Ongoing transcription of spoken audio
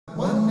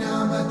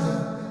والنعمة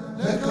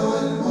لك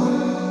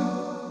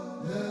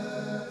والملك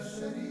لا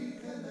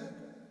شريك لك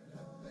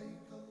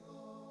لبيك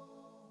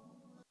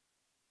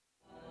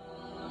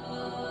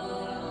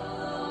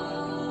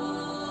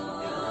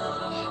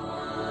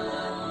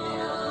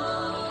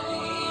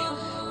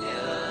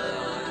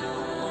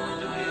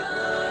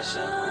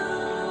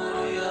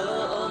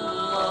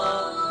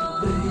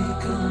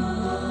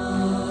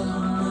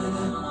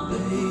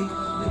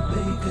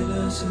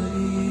لا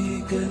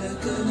شريك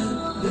لك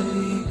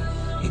لبيك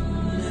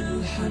إن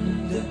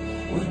الحمد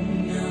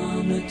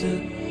والنعمة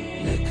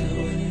لك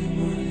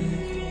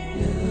والملك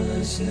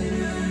لا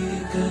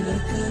شريك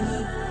لك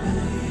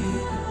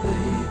لبيك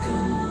لبيك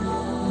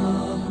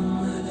اللهم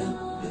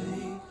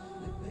لبيك.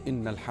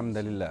 إن الحمد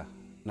لله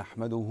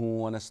نحمده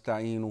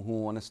ونستعينه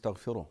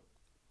ونستغفره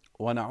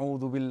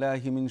ونعوذ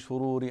بالله من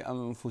شرور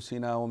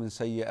أنفسنا ومن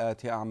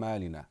سيئات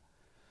أعمالنا.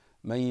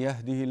 من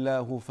يهده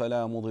الله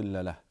فلا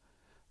مضل له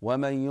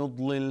ومن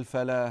يضلل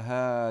فلا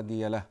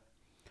هادي له،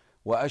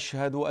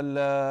 وأشهد أن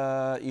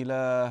لا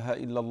إله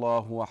إلا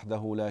الله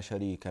وحده لا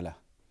شريك له،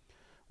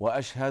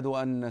 وأشهد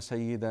أن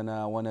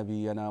سيدنا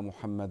ونبينا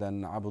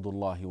محمدا عبد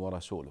الله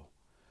ورسوله.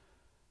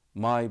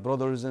 My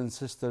brothers and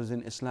sisters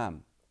in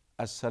Islam,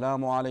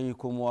 Assalamu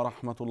alaikum wa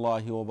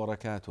rahmatullahi wa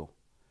barakatuh,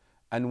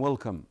 and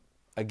welcome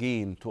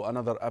again to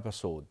another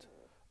episode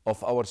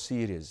of our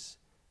series,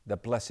 The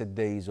Blessed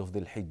Days of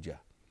Dhul-Hijja.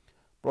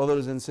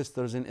 Brothers and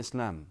sisters in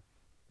Islam,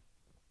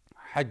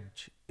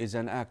 Hajj is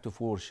an act of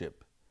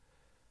worship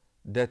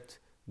that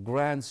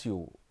grants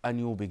you a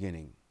new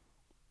beginning.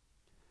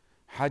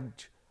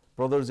 Hajj,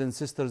 brothers and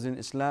sisters in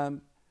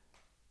Islam,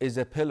 is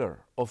a pillar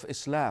of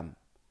Islam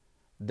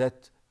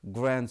that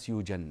grants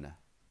you Jannah.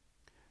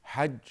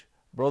 Hajj,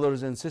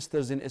 brothers and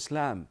sisters in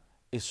Islam,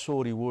 is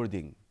so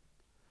rewarding.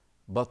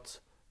 But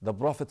the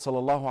Prophet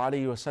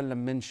ﷺ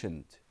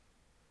mentioned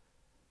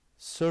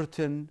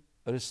certain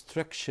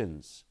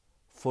restrictions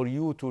for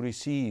you to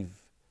receive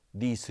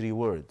these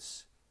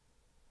rewards.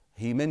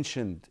 He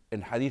mentioned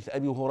in Hadith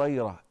Abi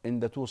Hurairah in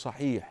the two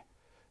Sahih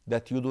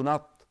that you do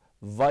not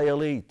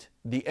violate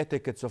the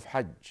etiquettes of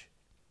Hajj.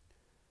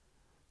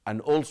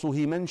 And also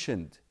he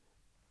mentioned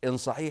in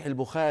Sahih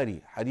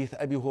al-Bukhari, Hadith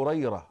Abi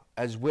Hurairah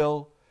as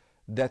well,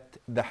 that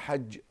the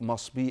Hajj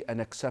must be an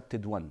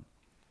accepted one.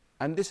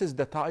 And this is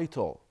the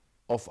title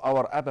of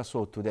our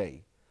episode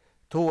today,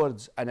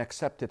 Towards an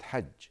Accepted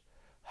Hajj.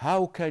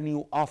 How can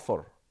you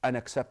offer an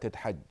accepted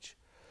Hajj?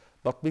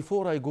 But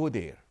before I go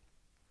there,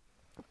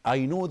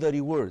 I know the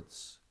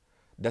rewards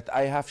that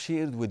I have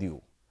shared with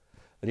you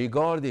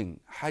regarding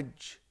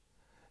Hajj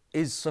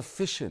is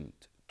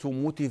sufficient to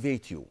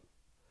motivate you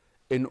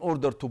in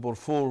order to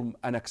perform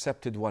an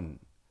accepted one.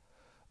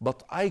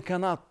 But I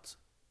cannot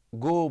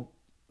go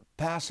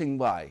passing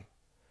by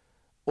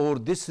or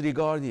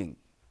disregarding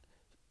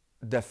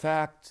the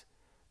fact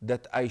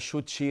that I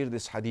should share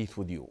this hadith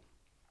with you.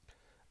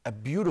 A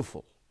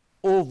beautiful,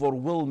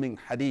 overwhelming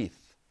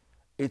hadith.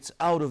 It's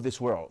out of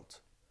this world.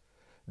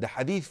 The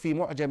hadith في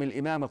معجم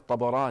الإمام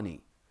الطبراني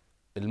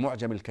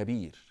المعجم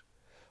الكبير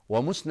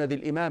ومسند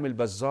الإمام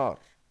البزار,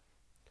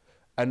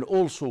 and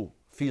also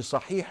في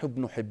صحيح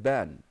ابن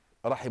حبان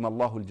رحم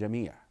الله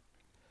الجميع.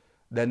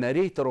 The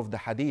narrator of the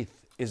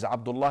hadith is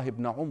Abdullah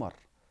ibn Umar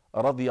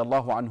رضي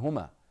الله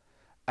عنهما,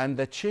 and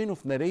the chain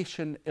of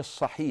narration is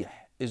صحيح,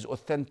 is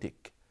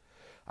authentic.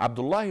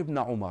 Abdullah ibn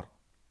Umar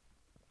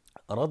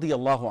رضي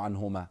الله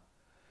عنهما,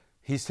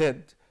 he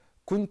said,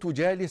 كنت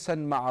جالسا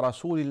مع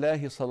رسول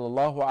الله صلى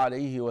الله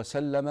عليه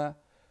وسلم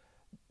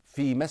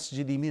في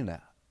مسجد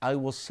منى. I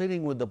was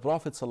sitting with the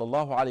Prophet صلى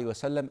الله عليه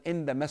وسلم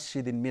in the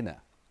masjid in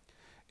Mina.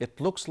 It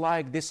looks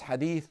like this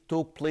hadith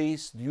took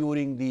place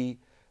during the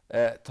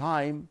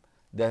time,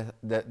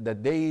 the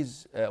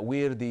days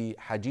where the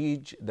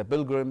Hajj, the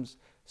pilgrims,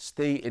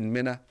 stay in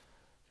Mina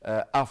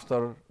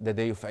after the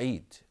day of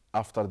Eid,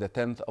 after the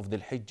 10th of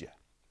Dhul-Hijja.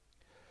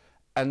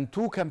 And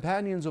two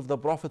companions of the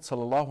Prophet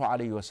صلى الله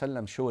عليه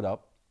وسلم showed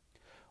up.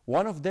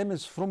 One of them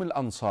is from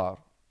Al-Ansar,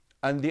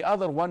 and the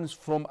other one is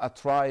from a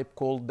tribe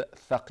called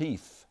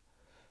Thaqif.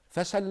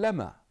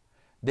 فَسَلَّمَا.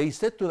 They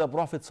said to the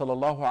Prophet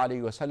sallallahu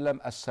alaihi wasallam,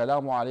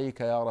 Assalamu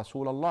alayka ya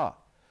Rasulullah.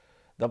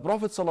 The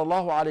Prophet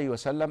sallallahu alaihi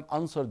wasallam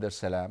answered their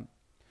salam.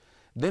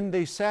 Then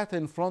they sat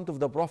in front of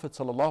the Prophet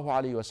sallallahu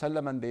alaihi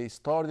wasallam, and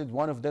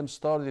one of them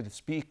started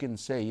speaking,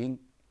 saying,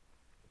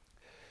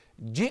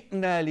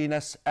 جِئْنَا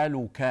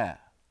لِنَسْأَلُكَ.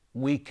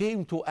 We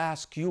came to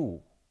ask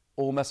you,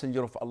 O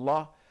Messenger of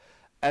Allah.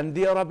 And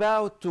they are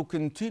about to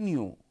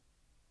continue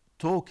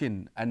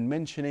talking and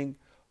mentioning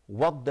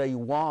what they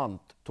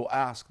want to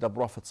ask the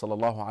Prophet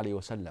sallallahu alaihi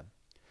wasallam.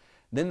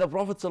 Then the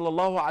Prophet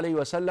sallallahu alaihi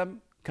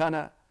wasallam kind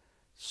of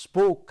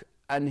spoke,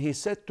 and he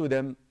said to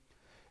them,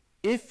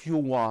 if you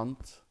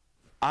want,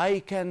 I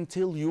can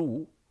tell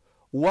you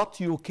what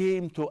you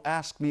came to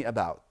ask me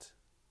about.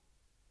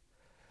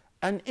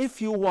 And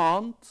if you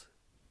want,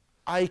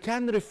 I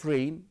can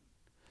refrain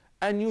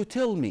and you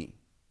tell me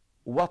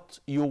what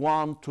you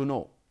want to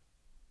know.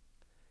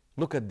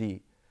 Look at the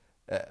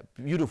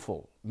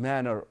beautiful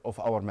manner of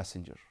our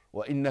messenger.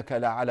 وَإِنَّكَ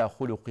لَعَلَى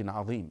خُلُقٍ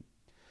عَظِيمٍ.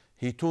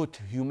 He taught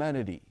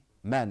humanity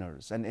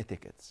manners and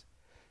etiquettes.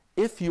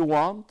 If you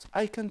want,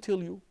 I can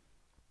tell you.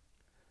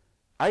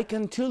 I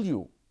can tell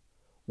you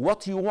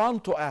what you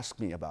want to ask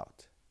me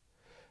about.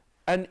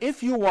 And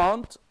if you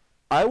want,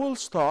 I will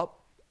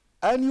stop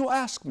and you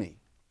ask me.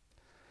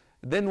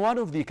 Then one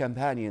of the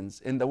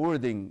companions, in the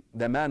wording,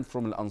 the man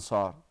from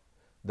Al-Ansar,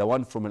 the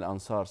one from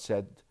Al-Ansar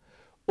said,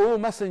 O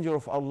Messenger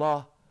of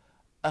Allah,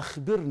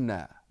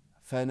 أخبرنا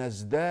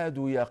فنزداد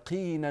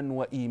يقينا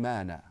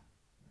وإيمانا.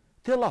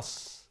 Tell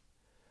us,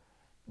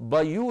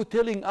 by you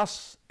telling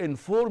us,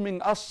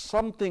 informing us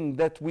something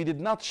that we did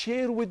not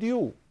share with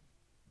you,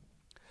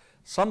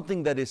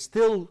 something that is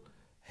still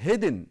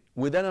hidden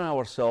within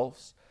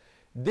ourselves,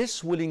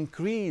 this will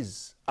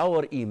increase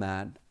our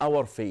iman,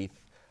 our faith,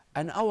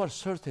 and our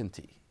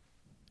certainty.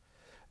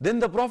 Then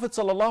the Prophet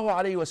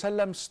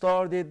ﷺ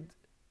started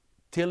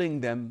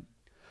telling them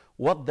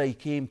what they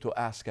came to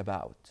ask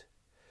about.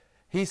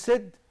 He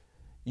said,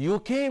 you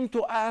came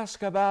to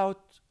ask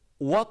about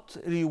what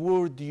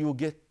reward you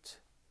get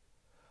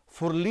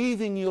for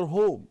leaving your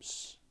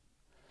homes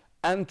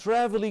and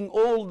traveling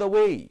all the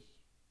way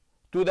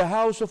to the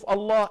house of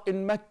Allah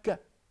in Mecca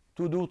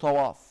to do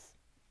tawaf.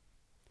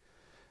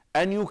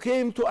 And you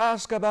came to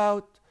ask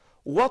about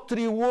what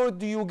reward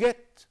do you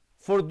get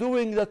for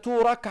doing the 2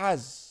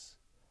 rak'ahs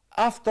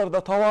after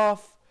the tawaf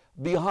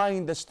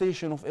behind the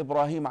station of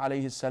Ibrahim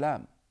alayhi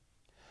salam.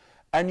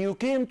 And you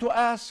came to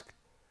ask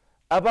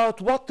about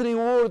what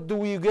reward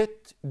do you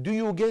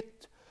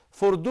get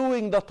for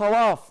doing the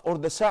tawaf or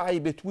the sa'i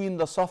between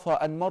the Safa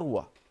and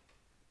Marwa.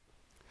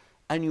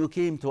 And you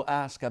came to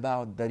ask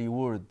about the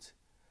reward.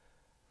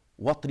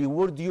 What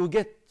reward do you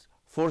get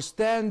for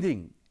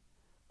standing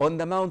on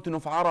the mountain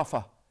of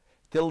Arafah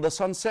till the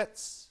sun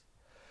sets?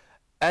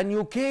 And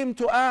you came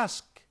to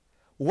ask,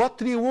 what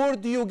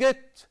reward do you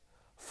get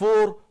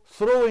for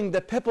throwing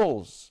the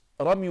pebbles,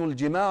 Ramyul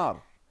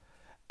Jimar?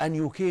 And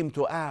you came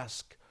to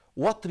ask,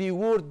 what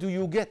reward do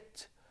you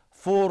get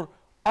for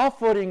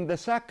offering the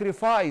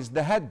sacrifice,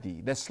 the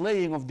haddi, the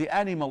slaying of the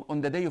animal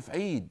on the day of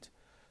Eid,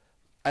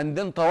 and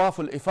then Tawaf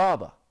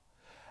al-Ifada?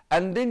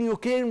 And then you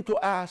came to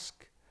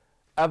ask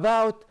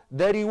about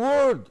the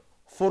reward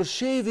for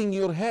shaving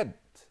your head.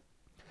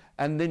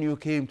 And then you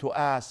came to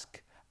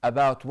ask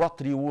about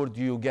what reward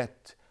you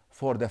get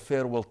for the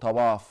farewell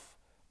tawaf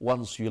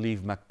once you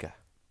leave Mecca.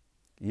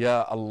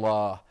 Ya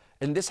Allah.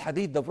 In this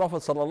hadith, the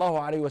Prophet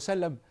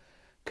ﷺ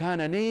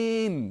kind of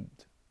named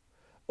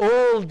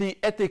all the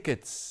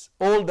etiquettes,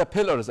 all the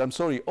pillars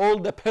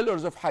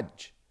of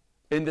Hajj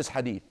in this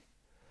hadith.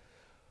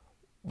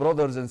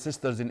 Brothers and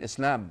sisters in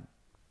Islam,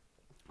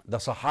 the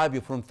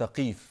Sahabi from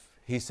Thaqif,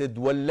 he said,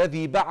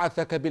 وَالَّذِي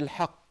بَعَثَكَ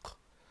بِالْحَقِّ,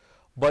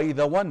 by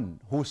the one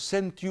who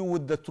sent you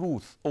with the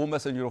truth, O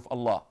Messenger of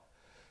Allah.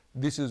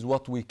 This is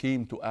what we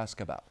came to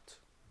ask about.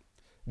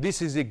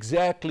 This is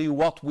exactly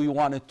what we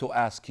wanted to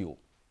ask you.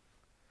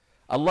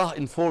 Allah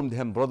informed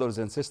him, brothers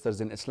and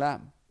sisters in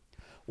Islam,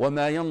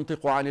 وَمَا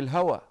يَنْطِقُ عَنِ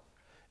الْهَوَى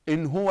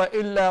إِنْ هُوَ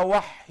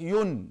إِلَّا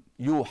وَحْيٌ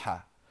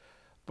يُوحَى.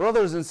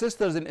 Brothers and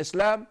sisters in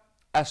Islam,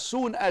 as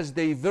soon as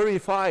they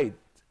verified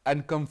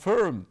and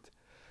confirmed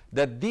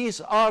that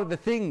these are the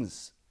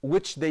things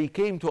which they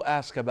came to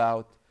ask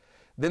about,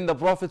 then the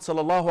Prophet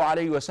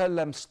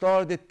ﷺ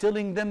started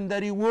telling them the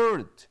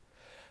reward.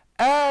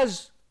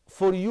 As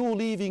for you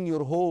leaving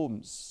your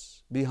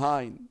homes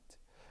behind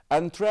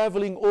and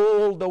traveling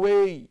all the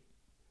way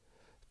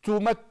to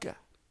Mecca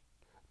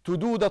to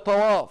do the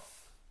tawaf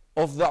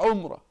of the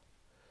Umrah,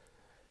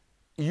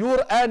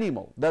 your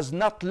animal does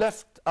not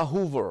left a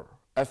hoover,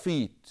 a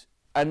feet,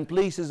 and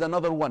places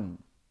another one,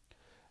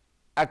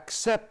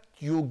 except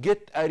you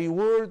get a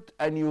reward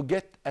and you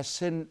get a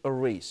sin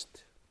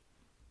erased.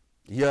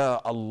 Ya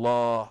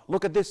Allah,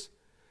 look at this.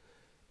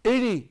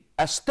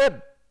 A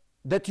step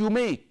that you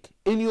make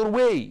in your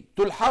way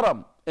to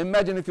Al-Haram,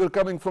 imagine if you're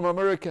coming from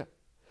America,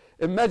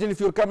 imagine if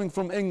you're coming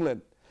from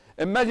England,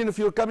 imagine if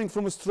you're coming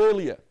from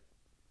Australia.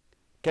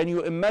 Can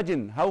you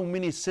imagine how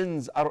many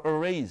sins are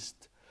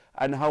erased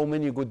and how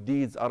many good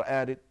deeds are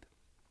added?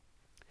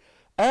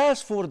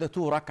 As for the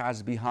 2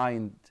 rak'ahs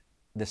behind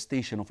the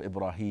station of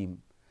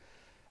Ibrahim,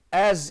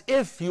 as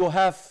if you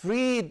have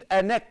freed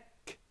a neck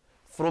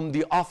from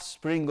the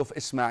offspring of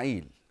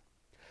Ismail.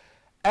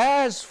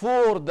 As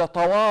for the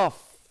tawaf,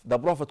 the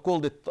Prophet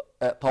called it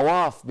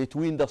tawaf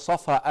between the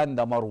Safa and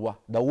the Marwa,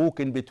 the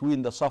walking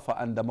between the Safa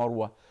and the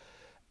Marwa,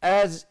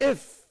 as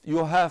if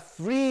you have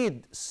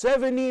freed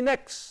 70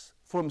 necks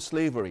from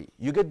slavery.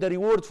 You get the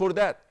reward for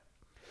that.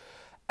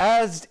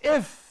 As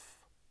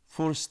if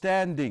for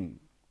standing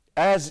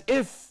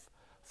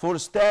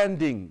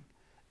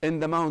in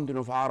the mountain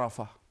of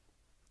Arafah.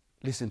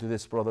 Listen to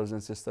this, brothers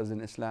and sisters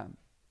in Islam.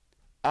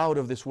 Out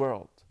of this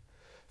world.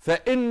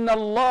 فَإِنَّ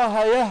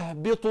اللَّهَ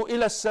يَهْبِطُ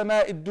إِلَى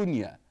السَّمَاءِ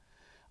الدُّنْيَا.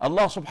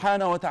 Allah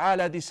subhanahu wa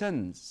ta'ala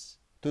descends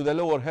to the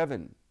lower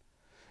heaven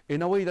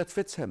in a way that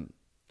fits him.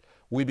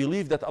 We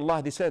believe that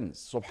Allah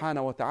descends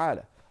subhanahu wa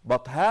ta'ala.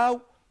 But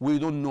how? We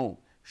don't know.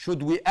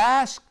 Should we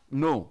ask?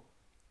 No.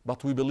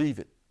 But we believe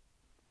it.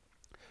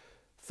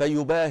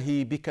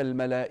 فَيُبَاهِي بِكَ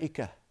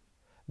الْمَلَائِكَةِ.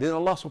 Then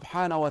Allah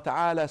subhanahu wa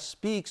ta'ala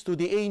speaks to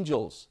the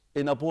angels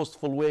in a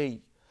boastful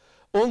way.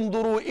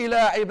 انظروا إلى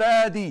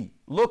عبادي.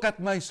 Look at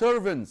my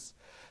servants.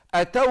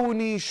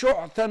 أتوني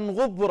شعثا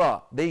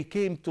غبرا. They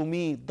came to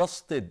me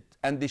dusted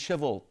and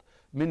disheveled.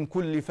 من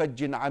كل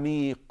فج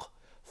عميق.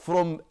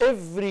 From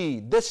every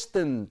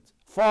distant,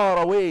 far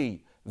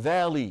away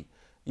valley.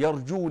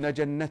 يرجون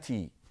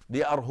جنتي.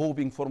 They are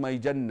hoping for my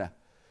Jannah.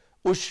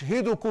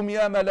 أشهدكم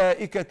يا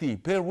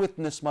ملائكتي. Bear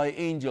witness, my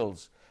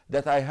angels,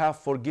 that I have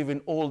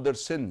forgiven all their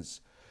sins.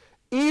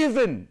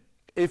 Even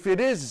if it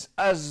is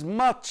as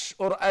much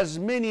or as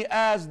many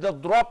as the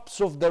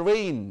drops of the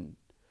rain,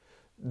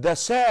 the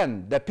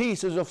sand, the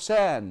pieces of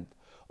sand,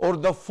 or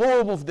the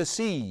foam of the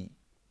sea,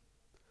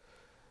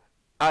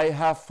 I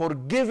have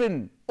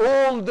forgiven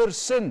all their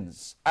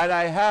sins, and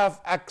I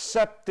have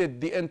accepted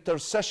the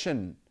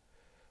intercession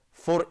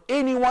for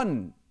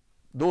anyone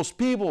those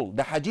people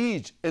the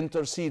Hajj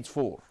intercedes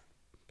for.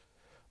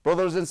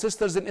 Brothers and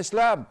sisters in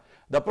Islam,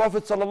 the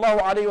Prophet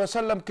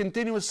ﷺ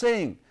continues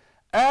saying,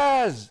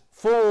 as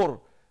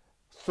for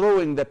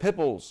throwing the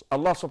pebbles,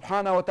 Allah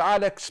subhanahu wa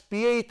ta'ala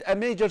expiate a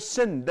major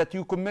sin that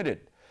you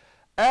committed.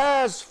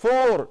 As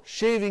for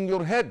shaving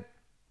your head,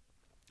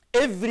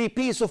 every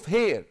piece of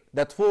hair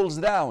that falls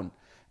down,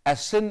 a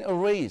sin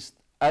erased,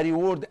 a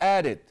reward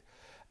added.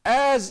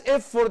 As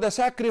if for the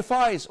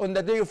sacrifice on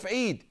the day of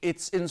Eid,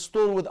 it's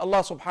installed with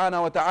Allah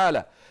subhanahu wa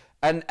ta'ala.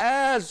 And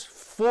as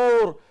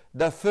for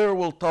the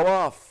farewell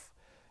tawaf,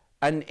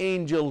 an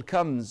angel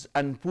comes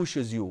and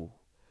pushes you.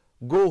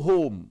 Go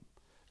home,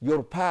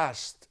 your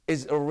past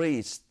is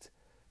erased.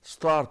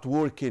 Start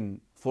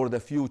working for the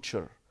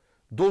future.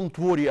 Don't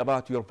worry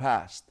about your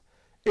past.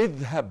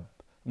 اذهب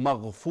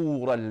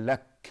مغفورا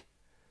لك.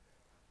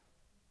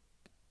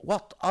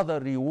 What other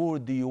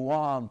reward do you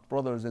want,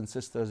 brothers and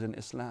sisters in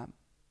Islam?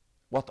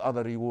 What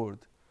other reward?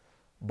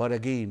 But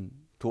again,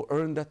 to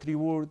earn that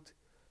reward,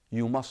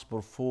 you must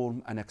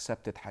perform an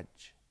accepted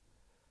Hajj.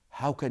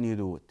 How can you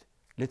do it?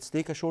 Let's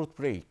take a short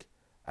break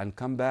and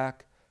come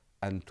back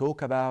and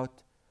talk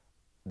about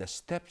the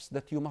steps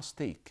that you must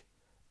take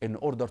in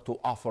order to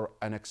offer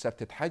an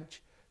accepted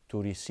Hajj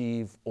to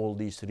receive all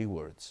these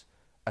rewards.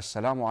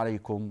 Assalamu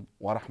alaikum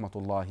wa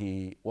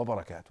rahmatullahi wa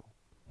barakatuh.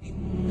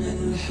 إن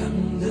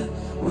الحمد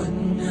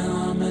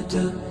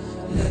والنعمة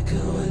لك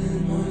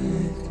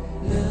والملك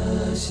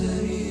لا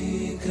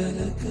شريك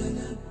لك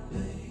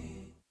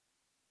لبيك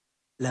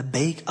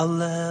لبيك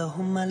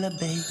اللهم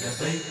لبيك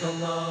لبيك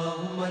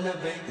اللهم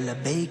لبيك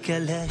لبيك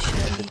لا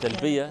شريك لك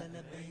التلبية,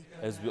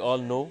 as we all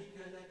know,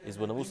 is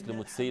when a Muslim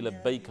would say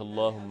لبيك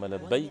اللهم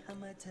لبيك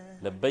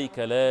لبيك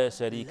لا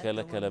شريك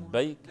لك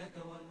لبيك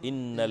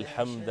إن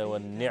الحمد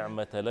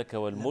والنعمة لك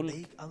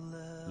والملك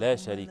لا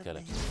شريك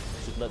لك.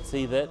 Should not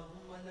say that.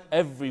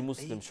 Every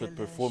Muslim should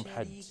perform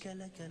Hajj.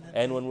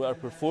 And when we are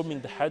performing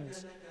the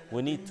Hajj,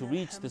 we need to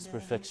reach this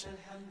perfection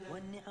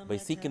by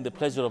seeking the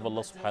pleasure of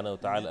Allah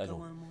subhanahu wa ta'ala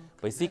alone,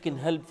 by seeking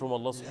help from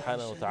Allah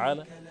subhanahu wa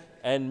ta'ala,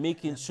 and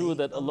making sure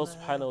that Allah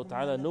subhanahu wa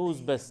ta'ala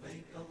knows best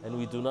and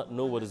we do not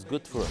know what is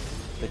good for us.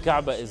 The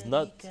Kaaba is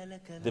not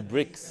the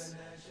bricks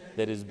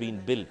that is being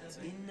built.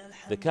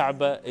 The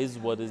Kaaba is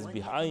what is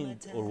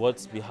behind, or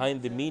what's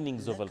behind the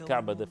meanings of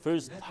Al-Kaaba, the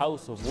first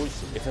house of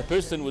worship. If a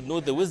person would know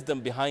the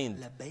wisdom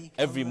behind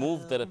every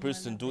move that a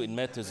person do in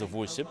matters of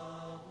worship,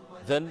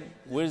 then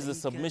where's the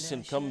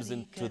submission comes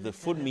into the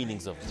full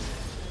meanings of it.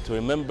 To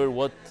remember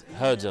what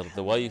Hajar,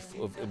 the wife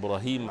of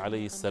Ibrahim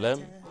alayhi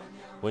salam,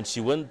 when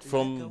she went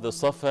from the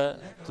Safa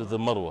to the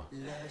Marwa,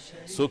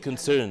 so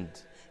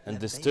concerned and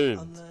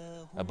disturbed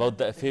about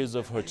the affairs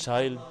of her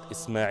child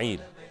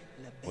Ismail,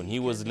 when he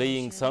was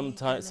laying some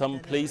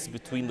place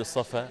between the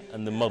Safa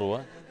and the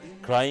Marwa,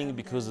 crying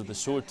because of the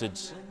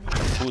shortage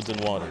of food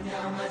and water.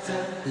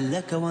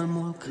 لك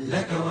والملك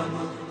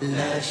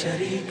لا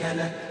شريك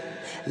لك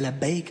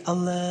لبيك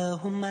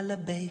اللهم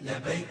لبيك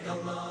لبيك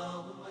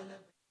اللهم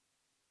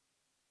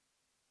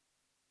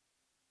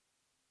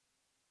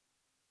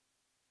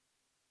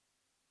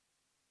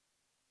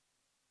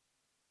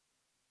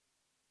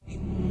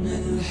إن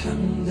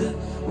الحمد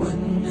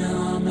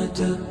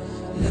والنعمة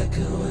لك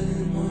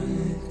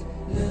والملك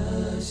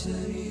لا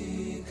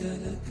شريك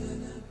لك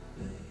لبيك.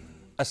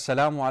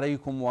 Assalamu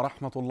alaikum wa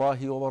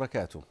rahmatullahi wa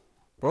barakatuh.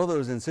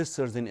 Brothers and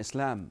sisters in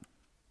Islam,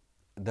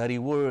 the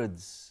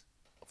rewards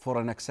for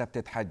an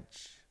accepted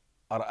Hajj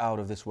are out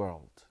of this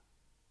world.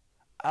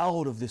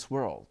 Out of this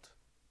world.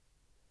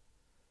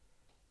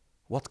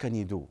 What can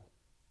you do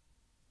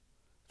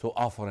to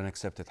offer an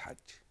accepted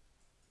Hajj?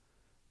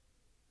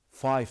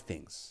 5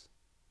 things.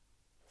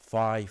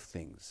 5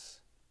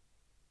 things.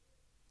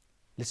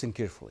 Listen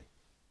carefully.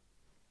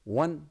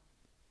 1,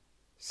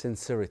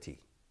 sincerity,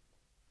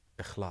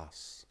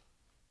 ikhlas.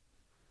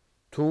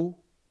 2,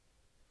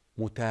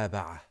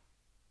 mutaba'ah,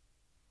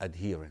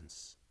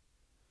 adherence.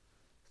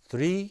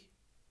 3,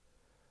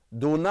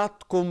 do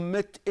not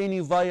commit any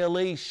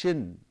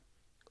violation.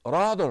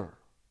 Rather,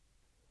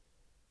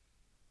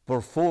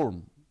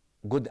 perform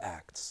good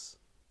acts.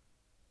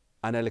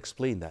 And I'll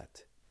explain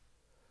that.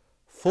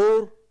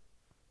 4,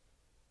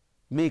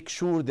 make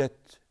sure that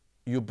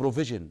you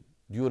provision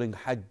during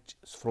Hajj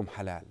is from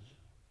halal.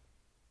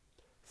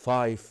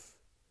 5,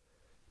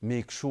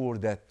 make sure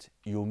that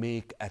you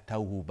make a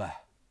tawbah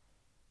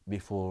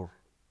before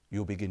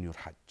you begin your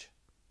Hajj.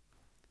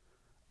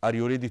 Are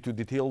you ready to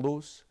detail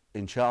those?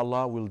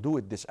 Inshallah, we'll do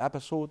it this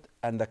episode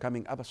and the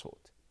coming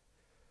episode.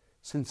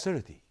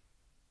 Sincerity,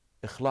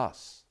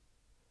 ikhlas.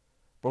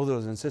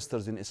 Brothers and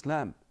sisters in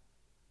Islam,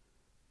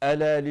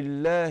 ألا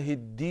لله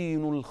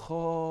الدين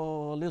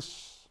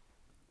الخالص.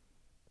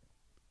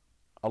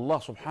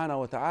 Allah subhanahu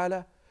wa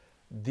ta'ala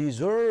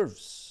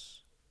deserves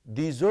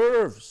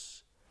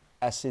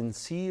a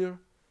sincere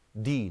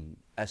deen,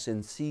 a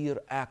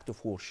sincere act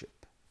of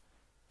worship.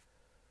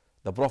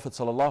 The Prophet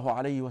sallallahu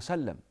alayhi wa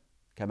sallam,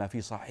 كما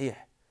في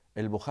صحيح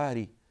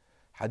البخاري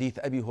حديث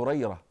أبي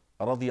هريرة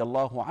رضي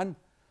الله عنه,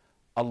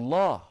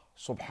 Allah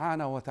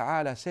subhanahu wa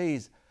ta'ala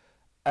says,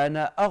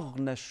 أنا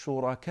أغنى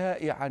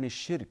الشركاء عن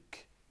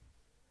الشرك.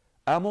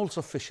 I'm all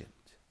sufficient.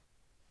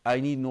 I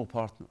need no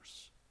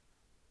partners.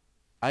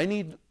 I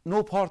need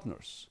no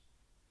partners.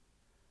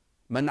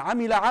 من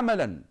عمل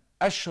عملا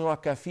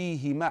أشرك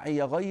فيه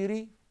معي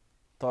غيري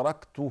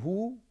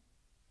تركته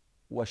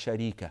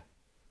وشريكه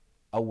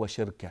أو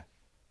وشركه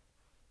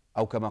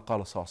أو كما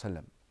قال صلى الله عليه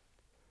وسلم.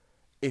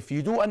 If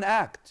you do an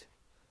act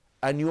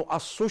and you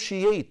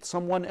associate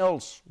someone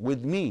else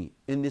with me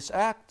in this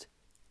act,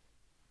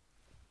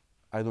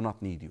 I do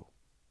not need you.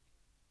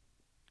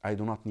 I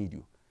do not need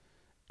you.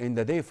 In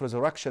the day of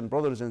resurrection,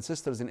 brothers and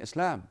sisters in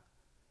Islam,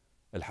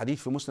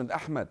 الحديث في مسند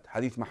أحمد,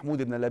 حديث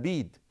محمود ibn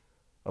Labid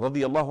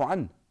رضي الله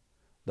عنه,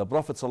 the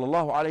Prophet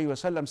sallallahu alayhi wa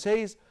sallam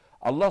says,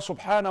 Allah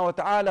subhanahu wa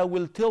ta'ala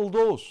will tell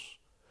those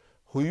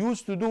who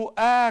used to do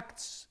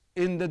acts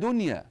in the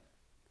dunya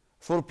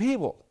for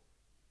people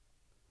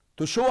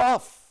to show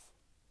off,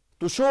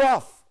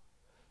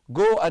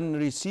 go and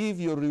receive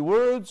your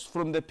rewards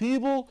from the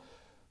people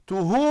to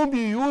whom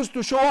you used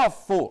to show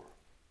off for.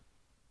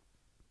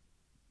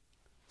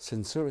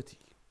 Sincerity.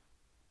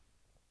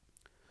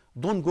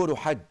 Don't go to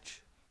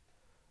Hajj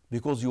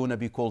because you want to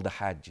be called a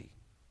Haji.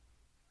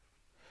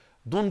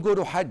 Don't go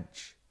to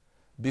Hajj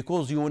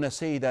because you want to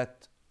say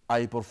that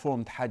I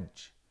performed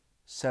Hajj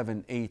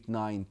 7, 8,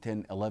 9,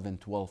 10, 11,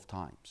 12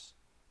 times.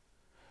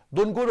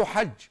 Don't go to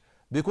Hajj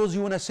because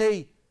you want to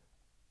say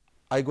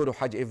I go to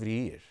Hajj every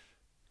year.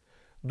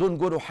 Don't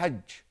go to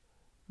Hajj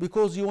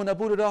because you want to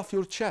put it off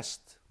your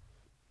chest.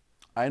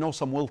 I know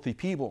some wealthy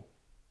people,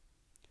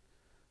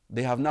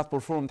 they have not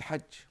performed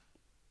Hajj.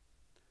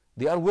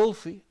 They are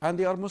wealthy and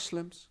they are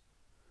Muslims.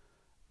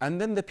 And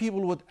then the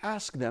people would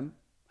ask them,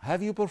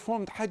 have you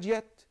performed Hajj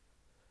yet?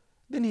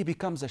 Then he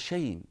becomes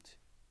ashamed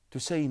to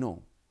say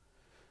no.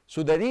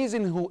 So the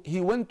reason he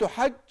went to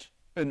Hajj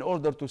in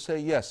order to say,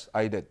 yes,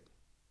 I did.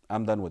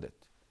 I'm done with it.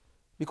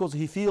 Because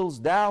he feels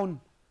down.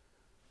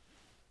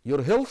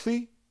 You're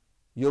healthy,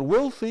 you're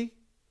wealthy,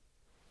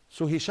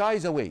 so he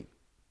shies away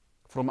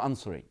from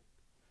answering.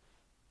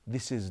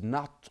 This is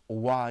not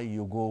why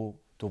you go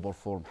to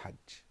perform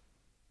Hajj.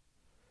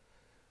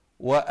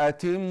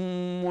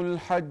 وَأَتِمُّ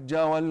الْحَجَّ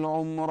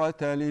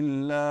وَالْعُمْرَةَ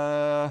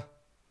لِلَّهِ.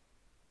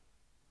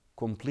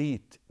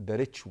 Complete the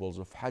rituals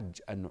of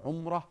Hajj and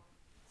Umrah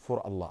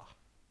for Allah.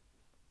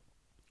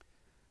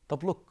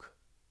 But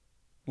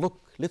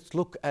let's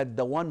look at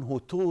the one who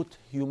taught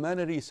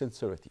humanity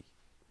sincerity.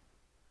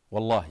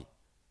 Wallahi,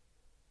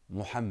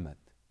 Muhammad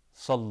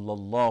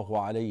sallallahu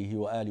alayhi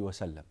wa alihi wa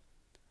sallam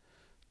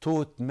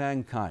taught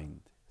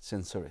mankind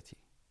sincerity.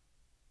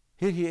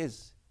 Here he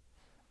is,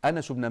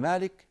 Anas ibn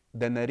Malik,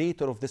 the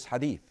narrator of this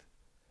hadith.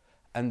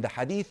 And the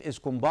hadith is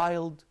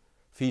compiled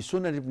في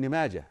سنن ابن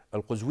ماجه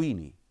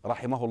القزويني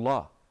رحمه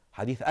الله,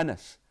 hadith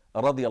Anas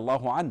رضي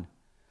الله عنه.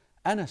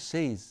 Anas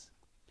says,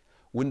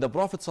 when the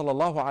Prophet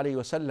sallallahu alayhi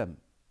wa sallam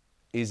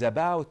is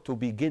about to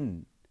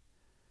begin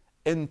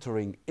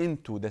entering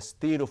into the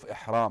state of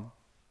ihram,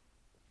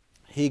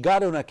 he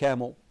got on a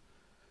camel.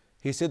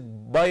 He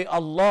said, by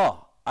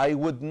Allah, I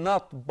would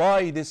not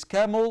buy this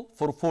camel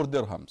for 4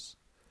 dirhams,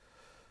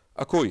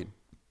 a coin,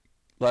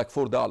 like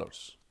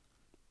 $4.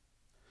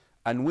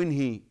 And when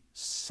he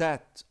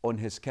sat on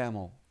his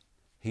camel,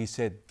 he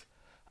said,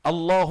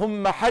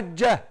 Allahumma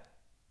hajjah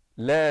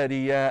la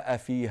riya'a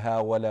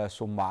fiha wa la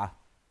sum'ah.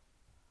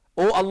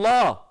 Oh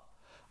Allah,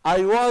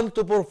 I want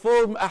to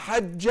perform a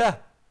hajjah.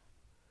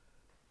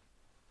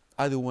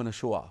 I don't want to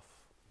show off.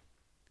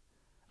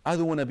 I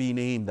don't want to be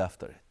named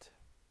after it.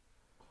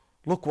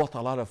 Look what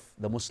a lot of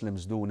the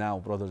Muslims do now,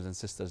 brothers and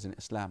sisters in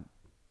Islam.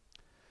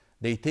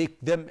 They take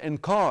them in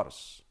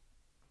cars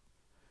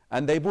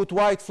and they put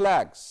white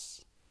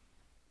flags.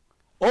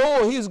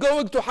 Oh, he's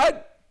going to Hajj.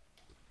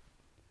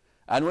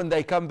 And when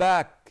they come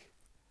back,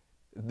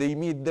 they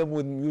meet them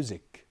with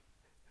music.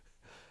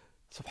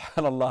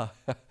 Subhanallah.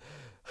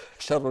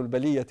 شر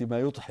البلية ما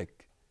يضحك.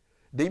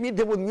 They meet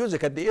them with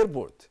music at the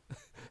airport.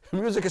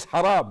 Music is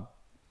haram.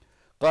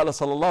 قال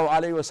صلى الله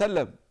عليه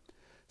وسلم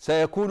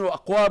سيكون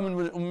أقوام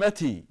من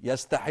أمتي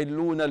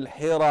يستحلون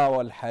الحرى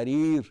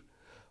والحرير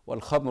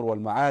والخمر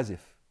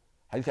والمعازف.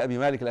 حديث أبي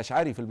مالك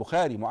الأشعري في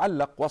البخاري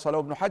معلق, وصله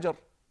ابن حجر.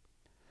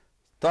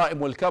 Time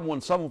will come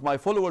when some of my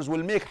followers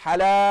will make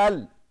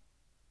halal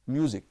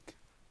music.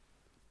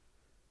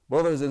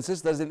 Brothers and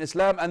sisters in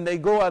Islam, and they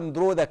go and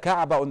draw the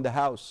Kaaba on the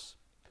house.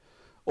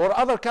 Or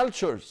other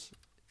cultures,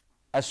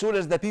 as soon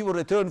as the people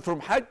return from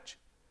Hajj,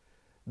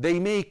 they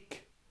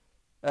make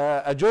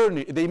a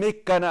journey, they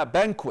make kind of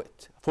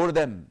banquet for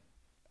them,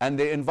 and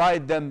they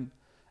invite them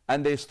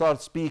and they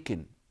start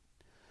speaking.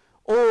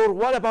 Or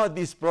what about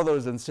these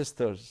brothers and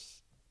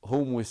sisters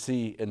whom we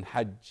see in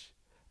Hajj?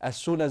 As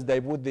soon as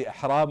they put the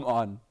ihram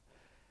on,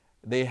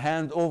 they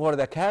hand over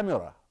the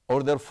camera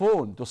or their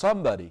phone to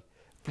somebody.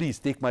 Please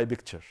take my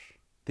picture.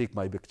 Take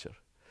my picture.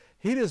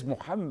 Here is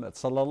Muhammad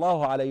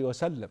sallallahu alayhi wa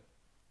sallam.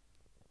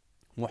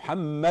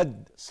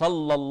 Muhammad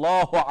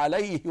sallallahu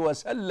alayhi wa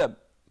sallam.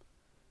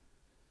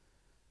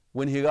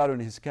 When he got on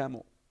his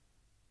camel,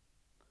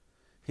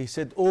 he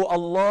said, "Oh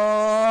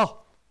Allah,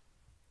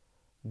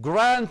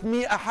 grant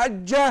me a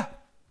hajjah."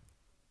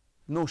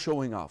 No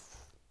showing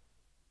off,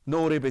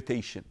 no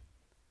reputation.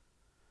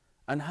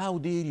 And how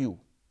dare you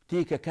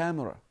take a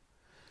camera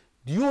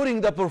during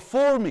the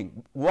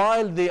performing,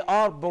 while they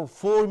are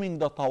performing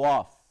the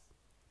tawaf,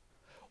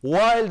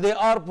 while they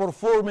are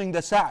performing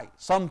the sa'i.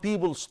 Some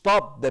people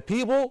stop the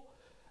people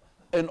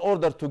in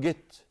order to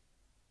get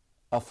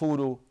a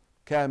photo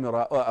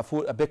camera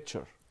or a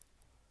picture,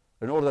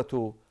 in order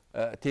to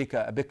take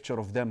a picture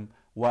of them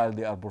while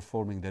they are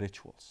performing the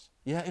rituals.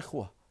 Ya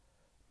ikhwah,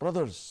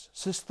 brothers,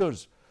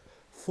 sisters,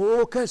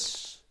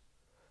 focus.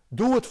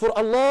 Do it for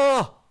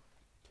Allah.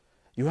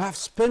 You have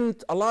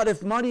spent a lot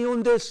of money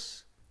on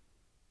this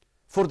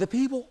for the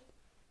people.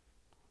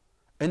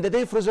 In the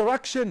day of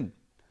resurrection,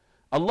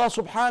 Allah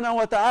subhanahu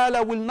wa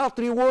ta'ala will not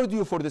reward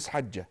you for this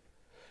hajjah.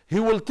 He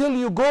will tell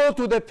you, go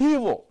to the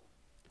people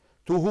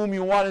to whom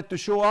you wanted to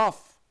show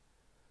off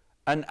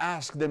and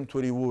ask them to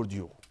reward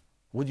you.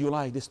 Would you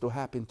like this to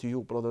happen to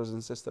you, brothers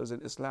and sisters in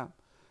Islam?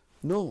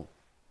 No.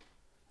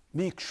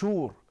 Make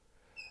sure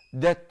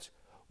that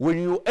when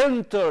you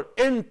enter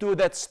into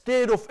that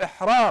state of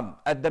ihram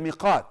at the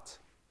miqat,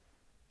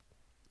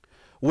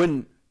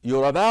 when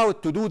you're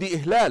about to do the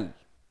ihlal,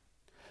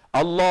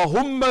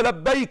 Allahumma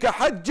labbayka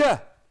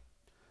hajjah,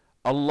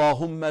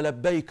 Allahumma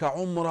labbayka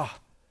umrah,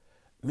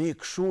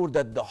 make sure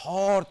that the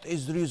heart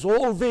is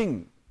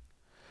resolving,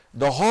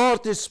 the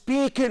heart is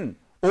speaking,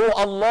 oh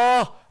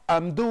Allah,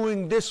 I'm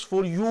doing this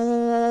for you,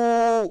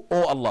 oh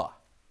Allah.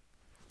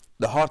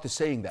 The heart is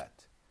saying that.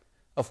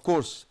 Of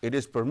course, it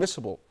is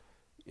permissible,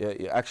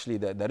 actually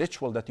the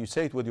ritual that you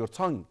say it with your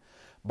tongue,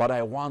 but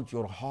I want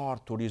your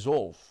heart to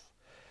resolve.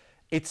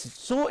 It's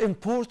so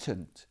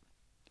important,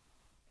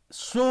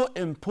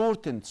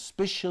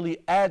 especially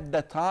at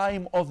the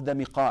time of the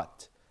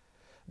miqat,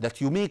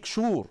 that you make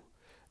sure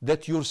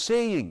that you're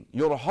saying,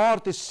 your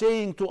heart is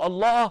saying to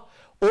Allah,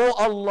 oh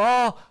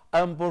Allah,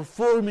 I'm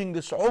performing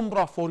this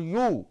umrah for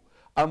you,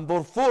 I'm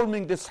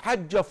performing this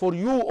hajjah for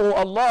you, oh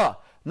Allah,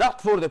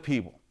 not for the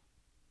people.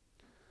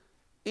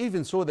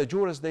 Even so, the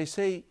jurists, they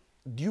say,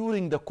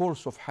 during the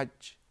course of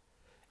Hajj,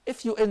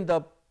 if you end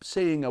up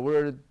saying a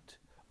word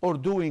or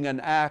doing an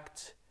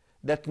act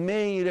that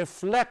may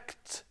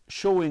reflect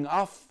showing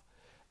off,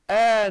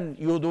 and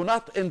you do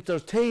not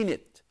entertain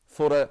it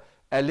for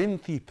a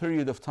lengthy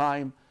period of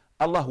time,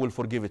 Allah will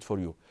forgive it for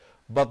you.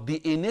 But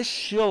the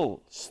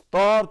initial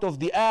start of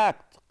the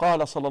act, قال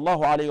صلى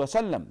الله عليه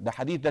وسلم, the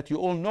hadith that you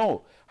all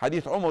know,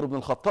 hadith Umar ibn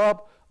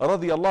al-Khattab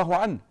رضي الله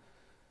عنه,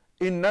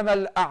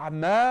 إنما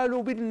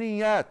الأعمال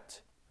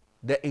بالنيات,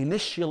 the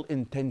initial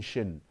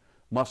intention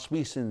must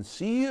be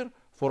sincere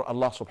for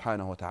Allah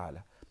subhanahu wa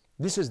ta'ala.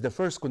 This is the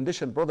first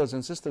condition, brothers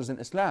and sisters in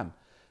Islam.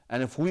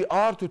 And if we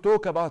are to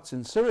talk about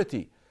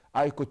sincerity,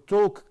 I could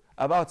talk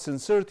about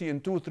sincerity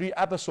in 2-3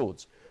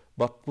 episodes.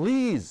 But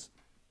please,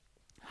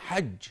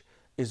 Hajj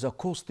is a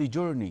costly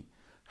journey.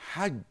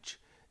 Hajj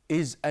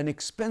is an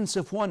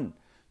expensive one.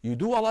 You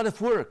do a lot of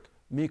work.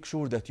 Make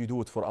sure that you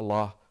do it for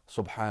Allah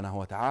subhanahu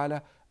wa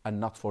ta'ala and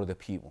not for the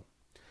people.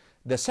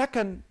 The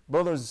second,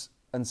 brothers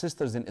and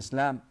sisters in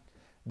Islam,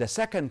 the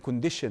second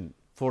condition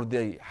for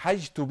the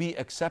Hajj to be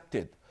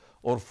accepted,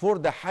 or for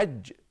the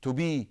Hajj to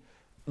be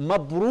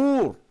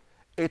mabrur,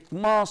 it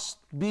must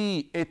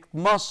be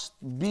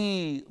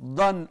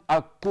done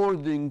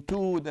according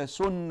to the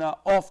sunnah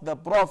of the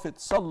Prophet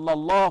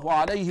sallallahu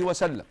alayhi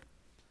wasallam.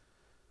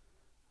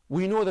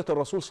 We know that the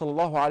Rasul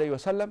sallallahu alayhi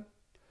wasallam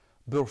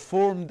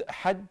performed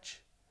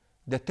Hajj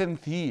the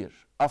 10th year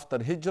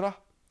after Hijrah,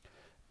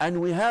 and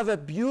we have a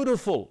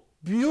beautiful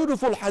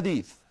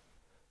hadith.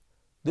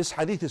 This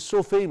hadith is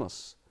so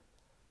famous.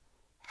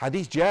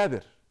 Hadith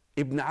Jabir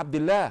ibn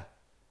Abdullah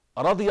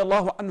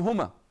radiyallahu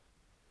anhuma.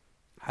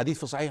 Hadith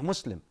for Sahih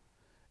Muslim.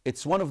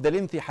 It's one of the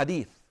lengthy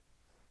hadith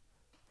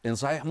in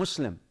Sahih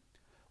Muslim,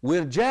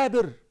 where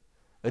Jabir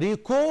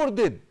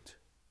recorded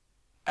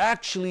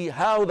actually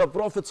how the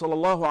Prophet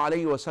sallallahu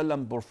alayhi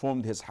wasallam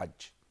performed his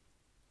Hajj.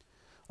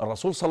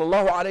 Rasul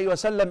sallallahu alayhi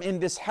wasallam in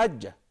this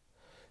Hajj,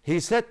 he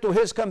said to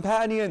his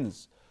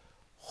companions,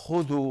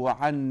 خذوا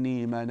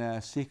عني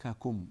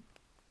مناسككم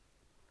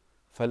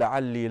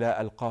فلعلي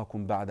لا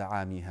ألقاكم بعد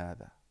عامي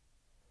هذا.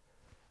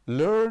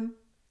 Learn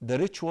the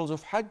rituals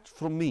of Hajj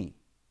from me.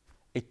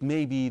 It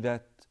may be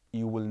that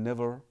you will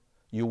never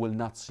you will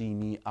not see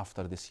me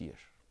after this year.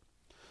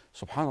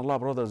 Subhanallah,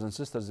 brothers and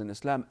sisters in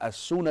Islam, as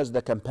soon as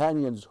the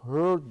companions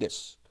heard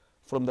this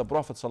from the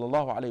Prophet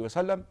sallallahu alaihi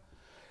wasallam,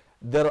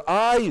 their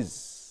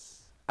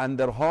eyes and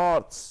their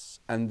hearts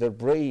and their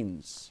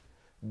brains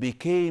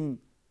became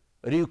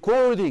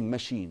recording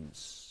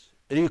machines,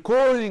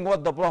 recording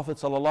what the Prophet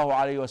sallallahu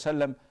alaihi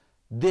wasallam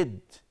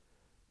did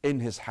in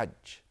his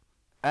Hajj.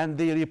 And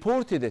they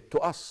reported it to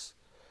us.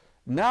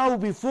 Now,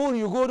 before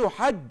you go to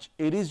Hajj,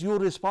 it is your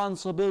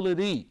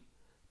responsibility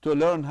to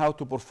learn how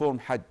to perform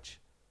Hajj.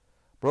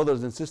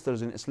 Brothers and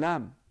sisters in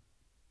Islam,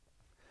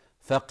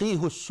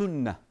 Faqih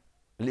al-Sunnah,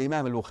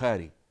 Imam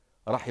al-Bukhari,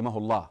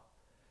 rahimahullah,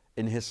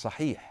 in his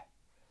Sahih,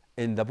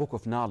 in the book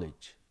of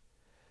knowledge,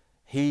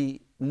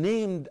 he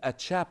named a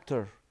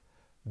chapter,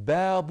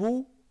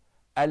 Babu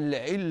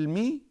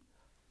al-Ilmi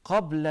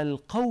qabla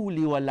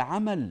al-Qawli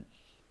wal-Amal.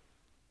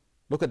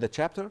 Look at the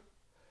chapter.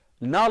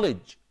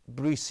 Knowledge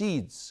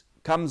precedes,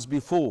 comes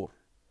before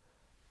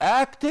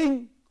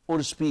acting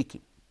or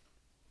speaking.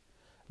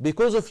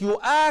 Because if you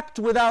act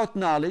without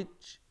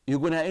knowledge, you're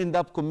going to end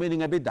up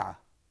committing a bid'ah.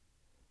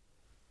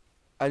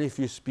 And if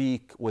you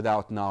speak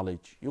without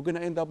knowledge, you're going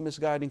to end up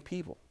misguiding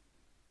people.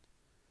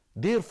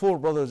 Therefore,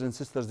 brothers and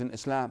sisters in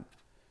Islam,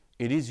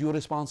 it is your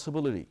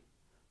responsibility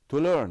to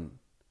learn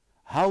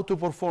how to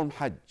perform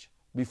Hajj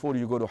before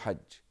you go to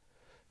Hajj.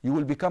 You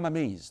will become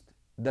amazed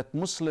that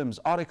Muslims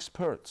are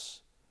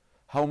experts.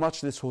 How much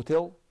this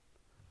hotel?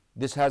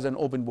 This has an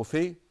open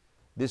buffet.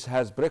 This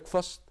has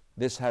breakfast.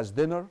 This has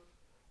dinner.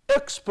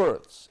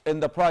 Experts in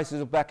the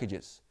prices of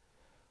packages.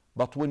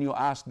 But when you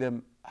ask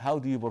them, how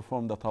do you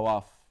perform the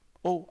tawaf?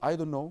 Oh, I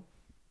don't know.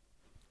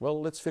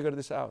 Well, let's figure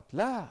this out.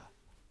 La.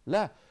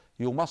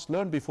 You must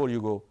learn before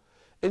you go.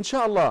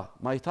 Inshallah,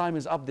 my time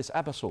is up this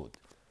episode.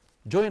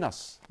 Join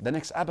us the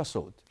next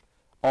episode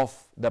of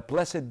the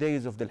blessed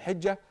days of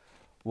Dhul-Hijja.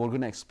 We're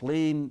going to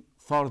explain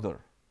further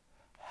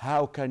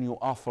how can you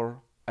offer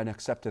an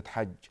accepted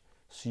Hajj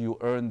so you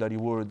earn the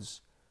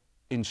rewards,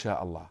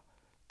 inshallah.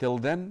 Till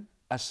then,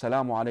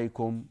 Assalamu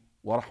alaikum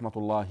wa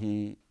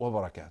rahmatullahi wa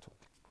barakatuh.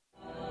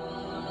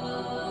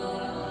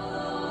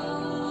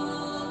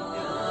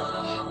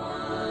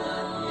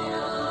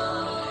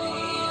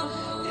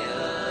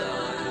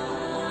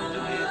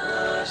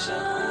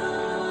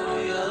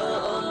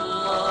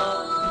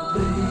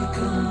 لبيك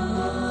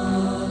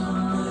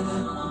اللهم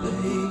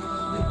لبيك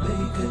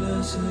لبيك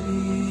لا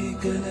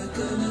شريك لك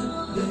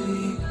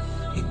لبيك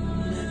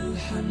إن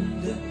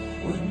الحمد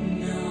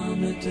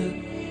والنعمة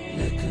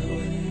لك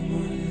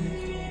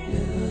والملك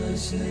لا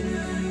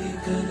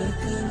شريك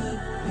لك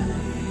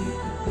لبيك